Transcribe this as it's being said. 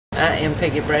I am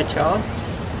Peggy Bradshaw.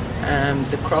 I'm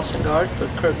the crossing guard for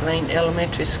Kirk Lane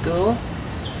Elementary School,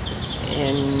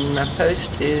 and my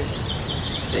post is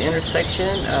the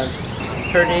intersection of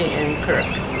Purdy and Kirk.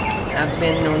 I've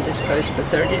been on this post for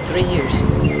 33 years.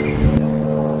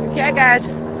 Okay, guys.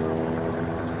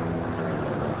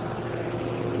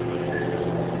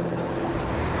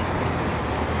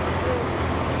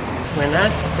 When I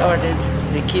started,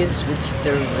 the kids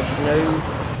there was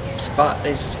no spot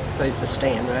they're supposed to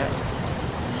stand,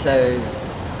 right? So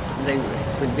they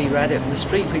would be right up the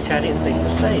street, which I didn't think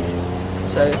was safe.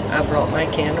 So I brought my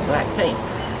can of black paint,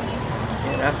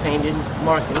 and I painted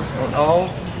markings on all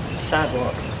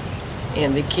sidewalks.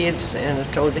 And I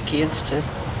told the kids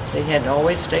they had to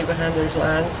always stay behind those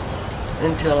lines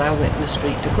until I went in the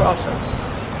street to cross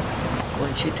them.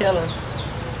 Once you tell them,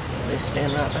 they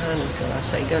stand right behind them until I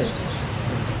say go.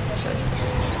 So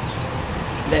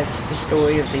that's the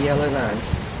story of the yellow lines.